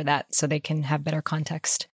appreciation for that so they can have better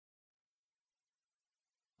context.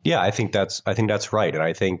 Yeah, I think that's right. And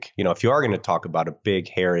I think, if you are going to talk about a big,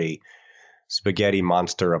 hairy spaghetti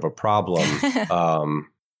monster of a problem,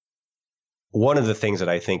 one of the things that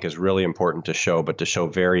I think is really important to show, but to show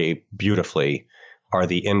very beautifully, are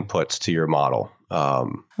the inputs to your model.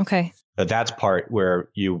 Okay. That's part where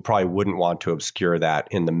you probably wouldn't want to obscure that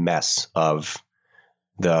in the mess of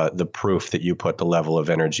the proof that you put the level of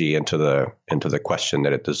energy into the question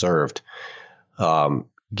that it deserved.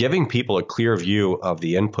 Giving people a clear view of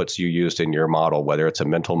the inputs you used in your model, whether it's a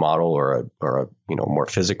mental model or a more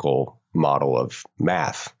physical model of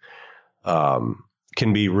math,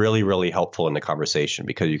 can be really, really helpful in the conversation,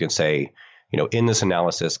 because you can say, in this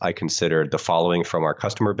analysis, I considered the following from our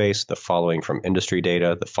customer base, the following from industry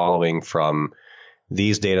data, the following from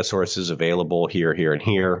these data sources available here, here, and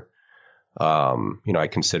here. I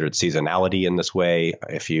considered seasonality in this way.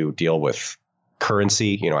 If you deal with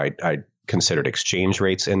currency, I considered exchange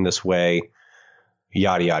rates in this way,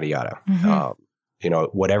 yada, yada, yada. Mm-hmm.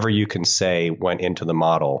 Whatever you can say went into the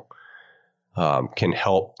model can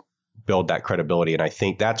help build that credibility. And I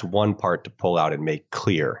think that's one part to pull out and make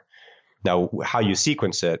clear. Now, how you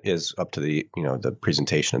sequence it is up to the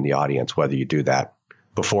presentation and the audience, whether you do that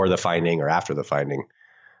before the finding or after the finding.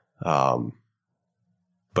 But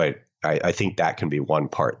I think that can be one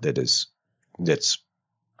part that's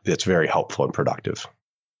very helpful and productive.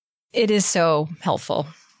 It is so helpful,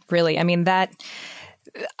 really. I mean, that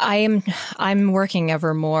I'm working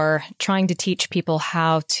ever more trying to teach people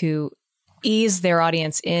how to ease their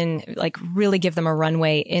audience in, like really give them a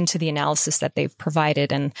runway into the analysis that they've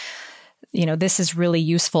provided. And, this is really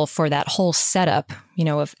useful for that whole setup,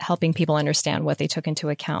 of helping people understand what they took into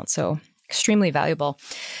account. So extremely valuable.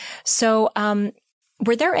 So,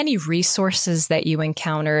 were there any resources that you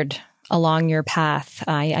encountered along your path?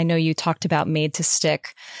 I know you talked about Made to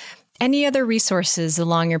Stick. Any other resources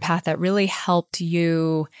along your path that really helped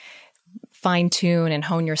you fine tune and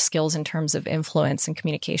hone your skills in terms of influence and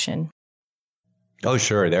communication? Oh,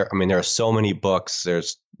 sure. There are so many books.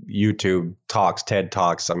 There's YouTube talks, TED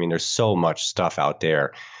Talks. There's so much stuff out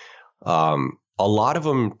there. A lot of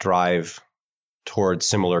them drive towards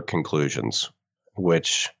similar conclusions,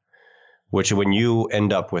 which when you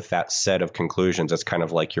end up with that set of conclusions, it's kind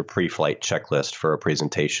of like your pre-flight checklist for a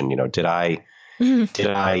presentation. Did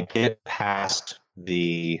I get past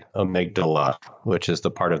the amygdala, which is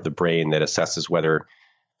the part of the brain that assesses whether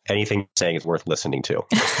anything you're saying is worth listening to?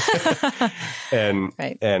 And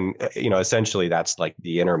right. And essentially that's like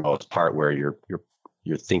the innermost part where you're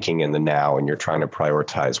thinking in the now and you're trying to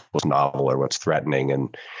prioritize what's novel or what's threatening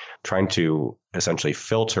and trying to essentially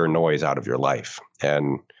filter noise out of your life.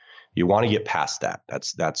 And you want to get past that.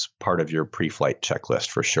 That's part of your pre-flight checklist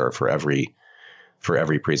for sure for every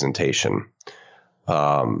presentation.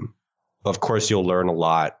 Of course, you'll learn a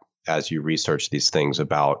lot as you research these things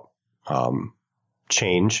about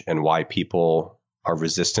change and why people are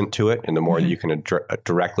resistant to it. And the more mm-hmm. that you can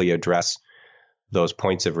directly address those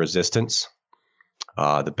points of resistance,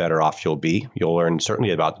 the better off you'll be. You'll learn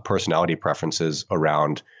certainly about the personality preferences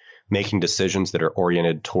around making decisions that are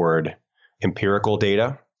oriented toward empirical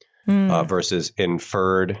data versus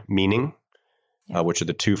inferred meaning, which are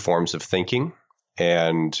the two forms of thinking.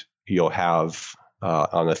 And you'll have,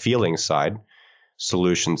 on the feeling side,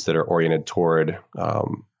 solutions that are oriented toward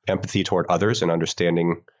empathy toward others and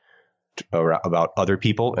understanding about other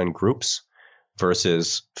people and groups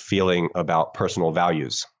versus feeling about personal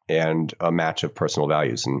values and a match of personal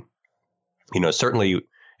values. And, certainly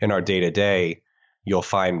in our day-to-day, you'll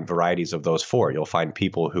find varieties of those four. You'll find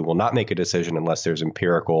people who will not make a decision unless there's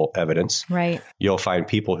empirical evidence. Right. You'll find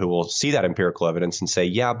people who will see that empirical evidence and say,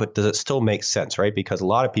 yeah, but does it still make sense, right? Because a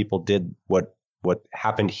lot of people did what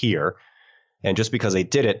happened here. And just because they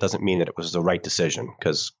did it doesn't mean that it was the right decision,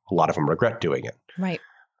 because a lot of them regret doing it. Right.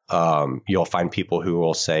 You'll find people who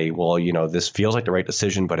will say, well, this feels like the right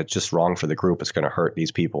decision, but it's just wrong for the group. It's going to hurt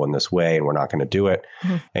these people in this way, and we're not going to do it.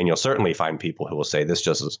 Mm-hmm. And you'll certainly find people who will say, this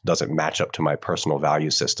just doesn't match up to my personal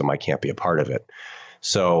value system. I can't be a part of it.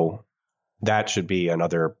 So that should be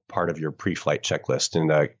another part of your pre-flight checklist.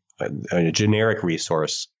 And a generic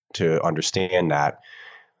resource to understand that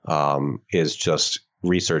is just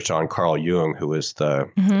research on Carl Jung, who is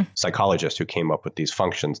the psychologist who came up with these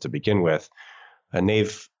functions to begin with. And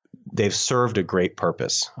they've served a great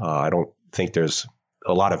purpose. I don't think there's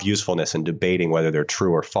a lot of usefulness in debating whether they're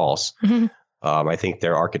true or false. I think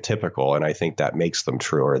they're archetypical, and I think that makes them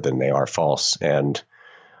truer than they are false. And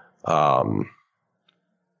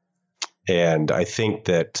I think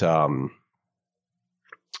that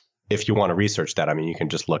if you want to research that, I mean, you can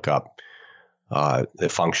just look up the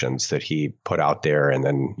functions that he put out there, and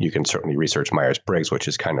then you can certainly research Myers-Briggs, which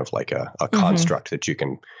is kind of like a construct that you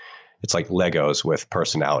can. It's like Legos with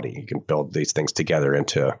personality. You can build these things together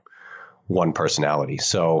into one personality.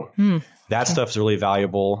 So that stuff's really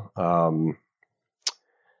valuable.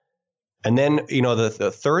 And then,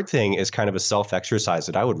 the third thing is kind of a self-exercise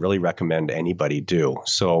that I would really recommend anybody do.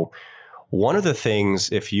 So one of the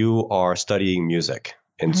things, if you are studying music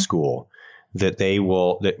in school, that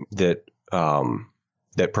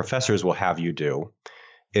that professors will have you do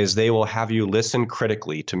is they will have you listen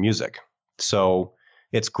critically to music. So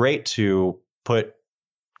it's great to put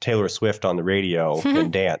Taylor Swift on the radio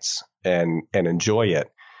and dance and enjoy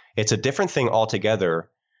it. It's a different thing altogether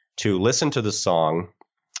to listen to the song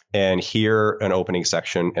and hear an opening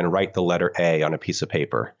section and write the letter A on a piece of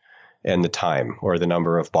paper and the time or the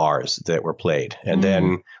number of bars that were played, and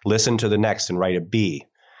then listen to the next and write a B,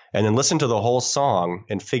 and then listen to the whole song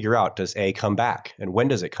and figure out, does A come back, and when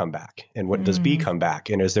does it come back, and what does B come back,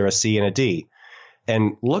 and is there a C and a D?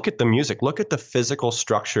 And look at the music, look at the physical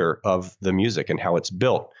structure of the music and how it's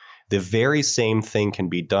built. The very same thing can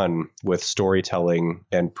be done with storytelling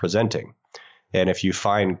and presenting. And if you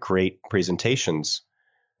find great presentations,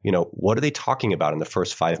 what are they talking about in the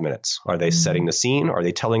first 5 minutes? Are they setting the scene? Are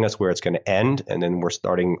they telling us where it's going to end? And then we're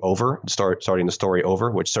starting the story over,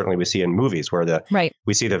 which certainly we see in movies where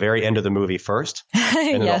we see the very end of the movie first.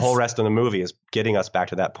 And then the whole rest of the movie is getting us back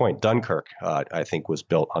to that point. Dunkirk, I think, was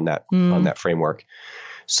built on that framework.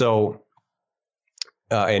 So,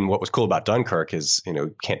 and what was cool about Dunkirk is,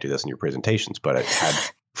 you can't do this in your presentations, but it had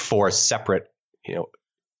 4 separate,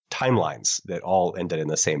 timelines that all ended in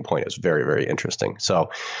the same point. It was very, very interesting.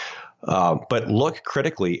 So, but look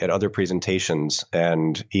critically at other presentations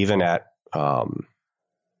and even at,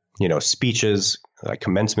 speeches, like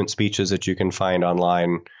commencement speeches that you can find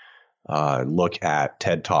online. Look at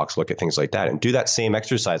TED Talks, look at things like that, and do that same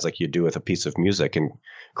exercise like you do with a piece of music and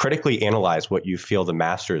critically analyze what you feel the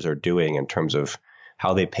masters are doing in terms of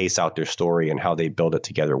how they pace out their story and how they build it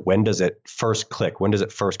together. When does it first click? When does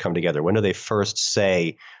it first come together? When do they first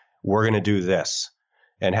say, we're going to do this?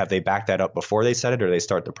 And have they backed that up before they said it, or they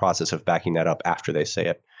start the process of backing that up after they say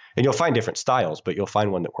it? And you'll find different styles, but you'll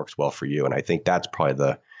find one that works well for you. And I think that's probably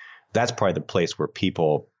the place where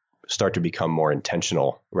people start to become more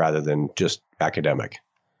intentional rather than just academic.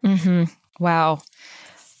 Wow.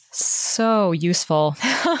 So useful.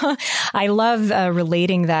 I love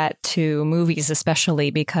relating that to movies,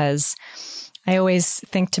 especially because I always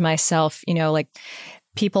think to myself, like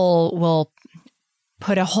people will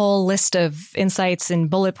put a whole list of insights and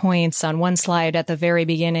bullet points on one slide at the very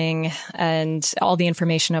beginning and all the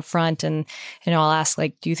information up front. And, I'll ask,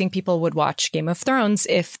 do you think people would watch Game of Thrones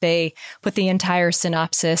if they put the entire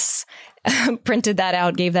synopsis, printed that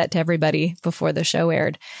out, gave that to everybody before the show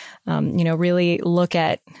aired? Really look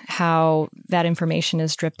at how that information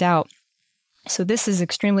is dripped out. So this is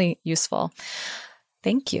extremely useful.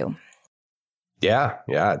 Thank you. Yeah.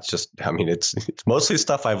 It's just, it's mostly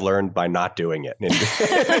stuff I've learned by not doing it.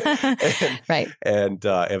 Right. And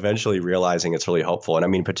eventually realizing it's really helpful.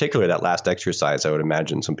 And particularly that last exercise, I would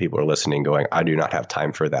imagine some people are listening going, I do not have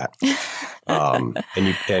time for that.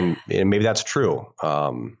 And maybe that's true.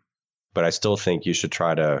 But I still think you should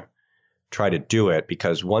try to do it,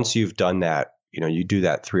 because once you've done that, you do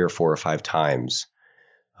that 3 or 4 or 5 times,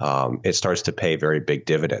 it starts to pay very big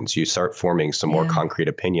dividends. You start forming some more concrete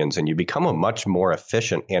opinions, and you become a much more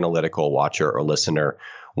efficient analytical watcher or listener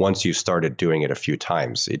once you've started doing it a few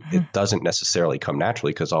times. It doesn't necessarily come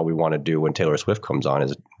naturally, because all we want to do when Taylor Swift comes on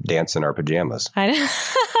is dance in our pajamas.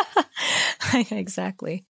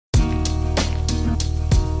 Exactly.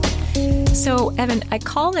 So, Evan, I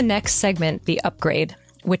call the next segment the upgrade,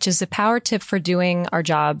 which is a power tip for doing our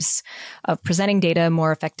jobs of presenting data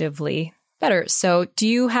more effectively better. So do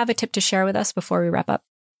you have a tip to share with us before we wrap up?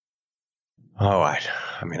 Oh,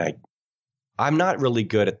 I'm not really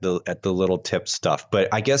good at the little tip stuff, but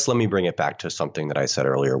I guess let me bring it back to something that I said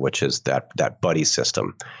earlier, which is that buddy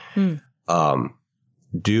system.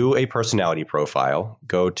 Do a personality profile,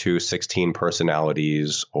 go to 16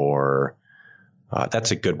 personalities or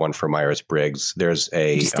That's a good one for Myers-Briggs. There's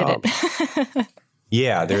a You just did it.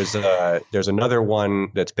 yeah. There's another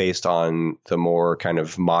one that's based on the more kind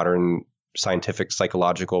of modern scientific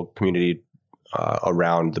psychological community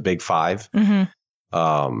around the Big Five.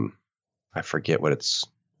 Mm-hmm. I forget what it's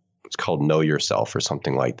called. Know Yourself or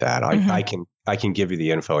something like that. Mm-hmm. I can give you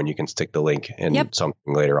the info and you can stick the link in Yep.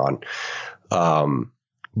 something later on.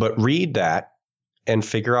 But read that and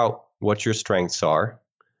figure out what your strengths are.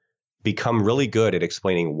 Become really good at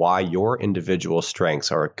explaining why your individual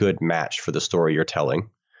strengths are a good match for the story you're telling.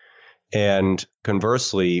 And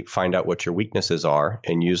conversely, find out what your weaknesses are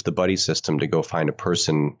and use the buddy system to go find a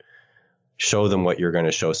person, show them what you're going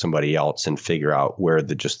to show somebody else, and figure out where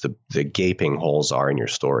the gaping holes are in your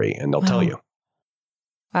story. And they'll tell you.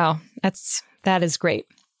 Wow. That is great.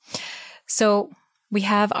 So we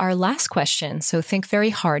have our last question. So think very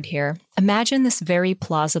hard here. Imagine this very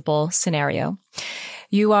plausible scenario.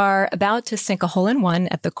 You are about to sink a hole-in-one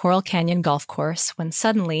at the Coral Canyon golf course when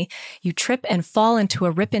suddenly you trip and fall into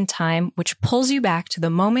a rip in time, which pulls you back to the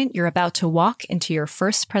moment you're about to walk into your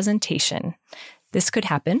first presentation. This could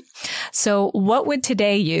happen. So what would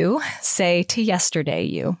today you say to yesterday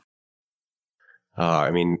you?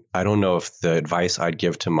 I mean, I don't know if the advice I'd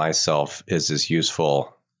give to myself is as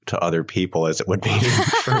useful to other people as it would be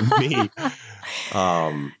for me.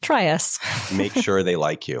 Try us. Make sure they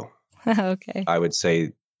like you. Okay. I would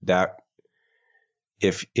say that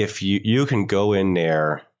if you can go in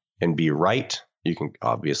there and be right, you can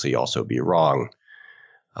obviously also be wrong.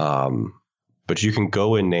 But you can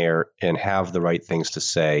go in there and have the right things to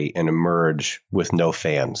say and emerge with no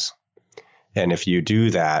fans. And if you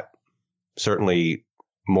do that, certainly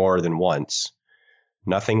more than once,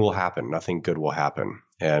 nothing will happen. Nothing good will happen.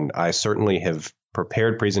 And I certainly have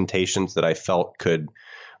prepared presentations that I felt could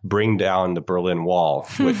bring down the Berlin Wall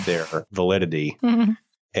with their validity, Mm-hmm.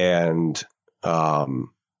 and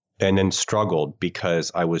then struggled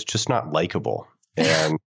because I was just not likable.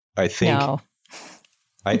 And I think No.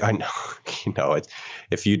 I know,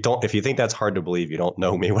 if you think that's hard to believe, you don't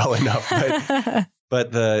know me well enough.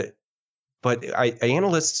 But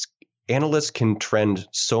analysts can trend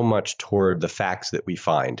so much toward the facts that we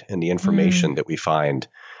find and the information that we find,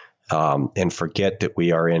 and forget that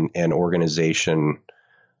we are in an organization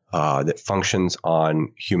that functions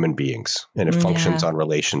on human beings, and it functions on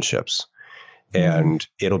relationships. And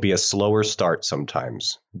it'll be a slower start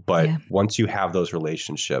sometimes, but once you have those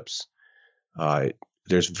relationships,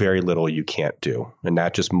 there's very little you can't do, and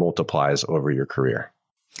that just multiplies over your career.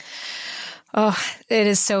 Oh, it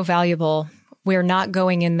is so valuable. We're not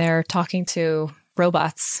going in there talking to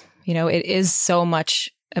robots. You know, it is so much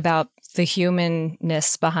about the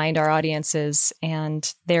humanness behind our audiences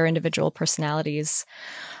and their individual personalities.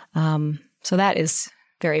 So that is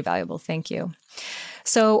very valuable. Thank you.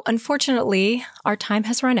 So unfortunately, our time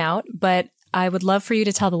has run out, but I would love for you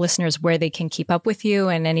to tell the listeners where they can keep up with you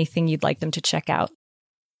and anything you'd like them to check out.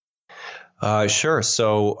 Sure.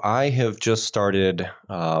 So I have just started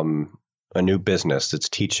a new business that's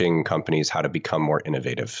teaching companies how to become more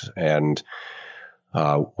innovative. And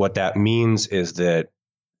what that means is that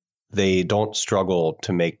they don't struggle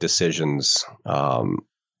to make decisions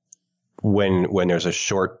when there's a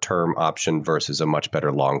short-term option versus a much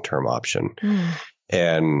better long-term option.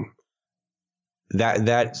 And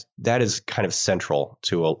that is kind of central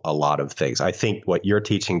to a lot of things. I think what you're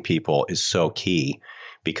teaching people is so key,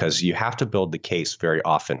 because you have to build the case very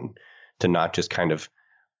often to not just kind of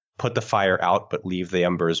put the fire out, but leave the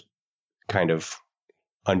embers kind of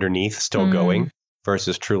underneath still going,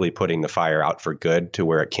 versus truly putting the fire out for good to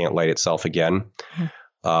where it can't light itself again.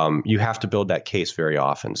 You have to build that case very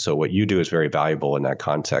often. So what you do is very valuable in that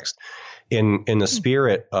context. In the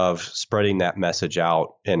spirit of spreading that message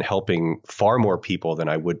out and helping far more people than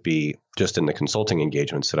I would be just in the consulting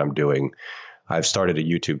engagements that I'm doing, I've started a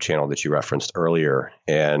YouTube channel that you referenced earlier.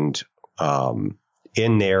 And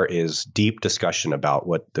in there is deep discussion about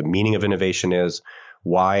what the meaning of innovation is,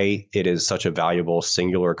 why it is such a valuable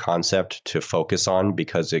singular concept to focus on,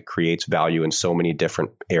 because it creates value in so many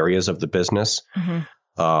different areas of the business.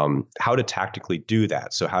 How to tactically do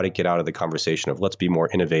that. So how to get out of the conversation of let's be more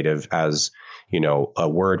innovative as, a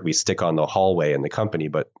word we stick on the hallway in the company,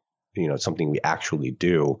 but, something we actually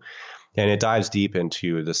do. And it dives deep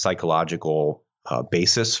into the psychological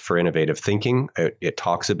basis for innovative thinking. It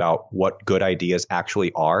talks about what good ideas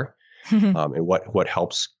actually are, and what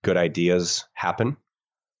helps good ideas happen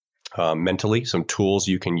mentally, some tools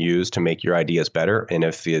you can use to make your ideas better. And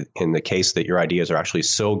in the case that your ideas are actually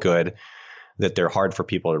so good that they're hard for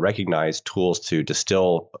people to recognize, tools to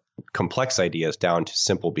distill complex ideas down to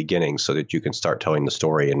simple beginnings so that you can start telling the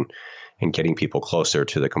story and getting people closer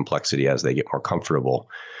to the complexity as they get more comfortable.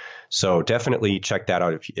 So definitely check that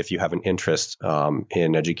out if you have an interest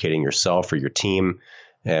in educating yourself or your team.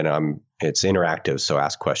 And it's interactive, so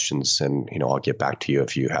ask questions, and I'll get back to you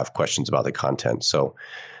if you have questions about the content. So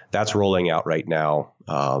that's rolling out right now,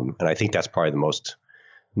 and I think that's probably the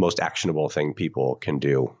most actionable thing people can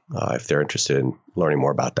do if they're interested in learning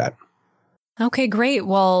more about that. Okay, great.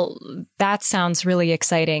 Well, that sounds really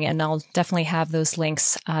exciting, and I'll definitely have those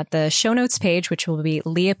links at the show notes page, which will be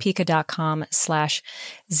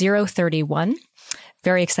leapica.com/031.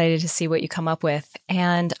 Very excited to see what you come up with.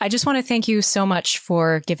 And I just want to thank you so much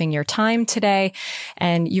for giving your time today.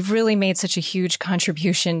 And you've really made such a huge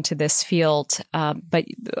contribution to this field. But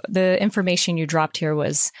the information you dropped here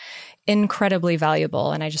was incredibly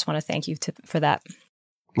valuable. And I just want to thank you for that.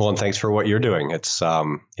 Well, and thanks for what you're doing. It's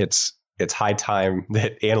high time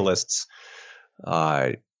that analysts,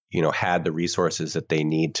 had the resources that they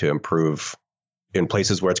need to improve in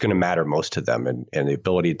places where it's going to matter most to them, and the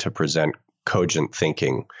ability to present cogent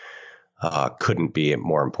thinking couldn't be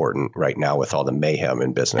more important right now with all the mayhem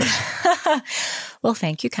in business. Well,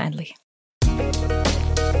 thank you kindly.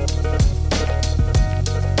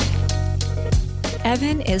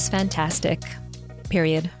 Evan is fantastic,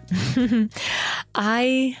 period.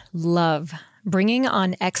 I love bringing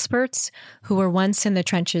on experts who were once in the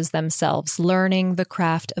trenches themselves, learning the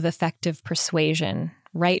craft of effective persuasion,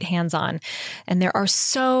 right hands-on. And there are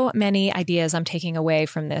so many ideas I'm taking away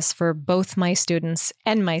from this for both my students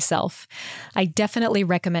and myself. I definitely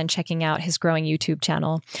recommend checking out his growing YouTube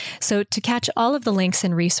channel. So to catch all of the links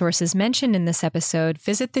and resources mentioned in this episode,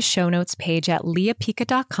 visit the show notes page at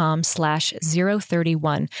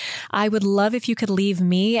leapica.com/031. I would love if you could leave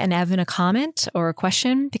me and Evan a comment or a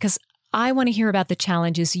question, because I want to hear about the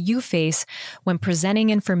challenges you face when presenting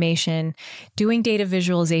information, doing data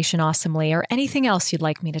visualization awesomely, or anything else you'd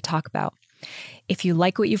like me to talk about. If you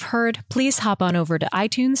like what you've heard, please hop on over to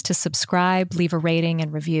iTunes to subscribe, leave a rating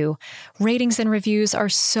and review. Ratings and reviews are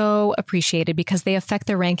so appreciated because they affect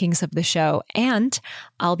the rankings of the show, and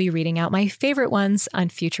I'll be reading out my favorite ones on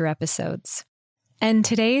future episodes. And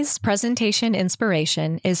today's presentation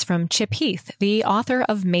inspiration is from Chip Heath, the author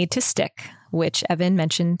of Made to Stick, which Evan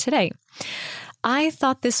mentioned today. I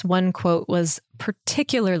thought this one quote was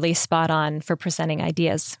particularly spot on for presenting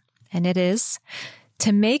ideas, and it is,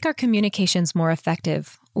 "To make our communications more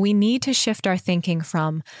effective, we need to shift our thinking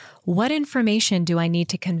from what information do I need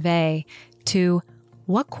to convey to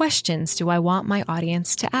what questions do I want my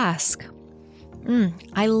audience to ask?"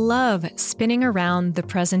 I love spinning around the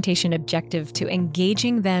presentation objective to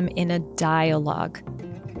engaging them in a dialogue.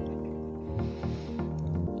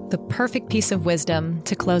 The perfect piece of wisdom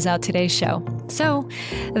to close out today's show. So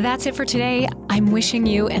that's it for today. I'm wishing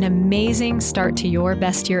you an amazing start to your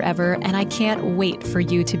best year ever, and I can't wait for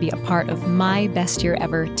you to be a part of my best year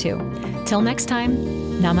ever too. Till next time,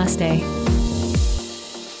 namaste.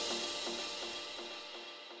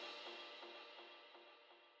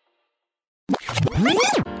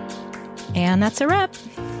 And that's a wrap.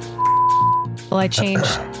 Well, I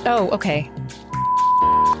changed. Oh, okay.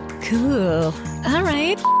 Cool. All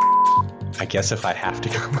right. I guess if I have to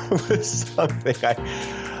come up with something,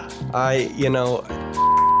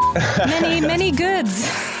 Many goods.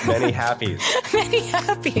 Many happies. Many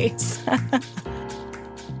happies.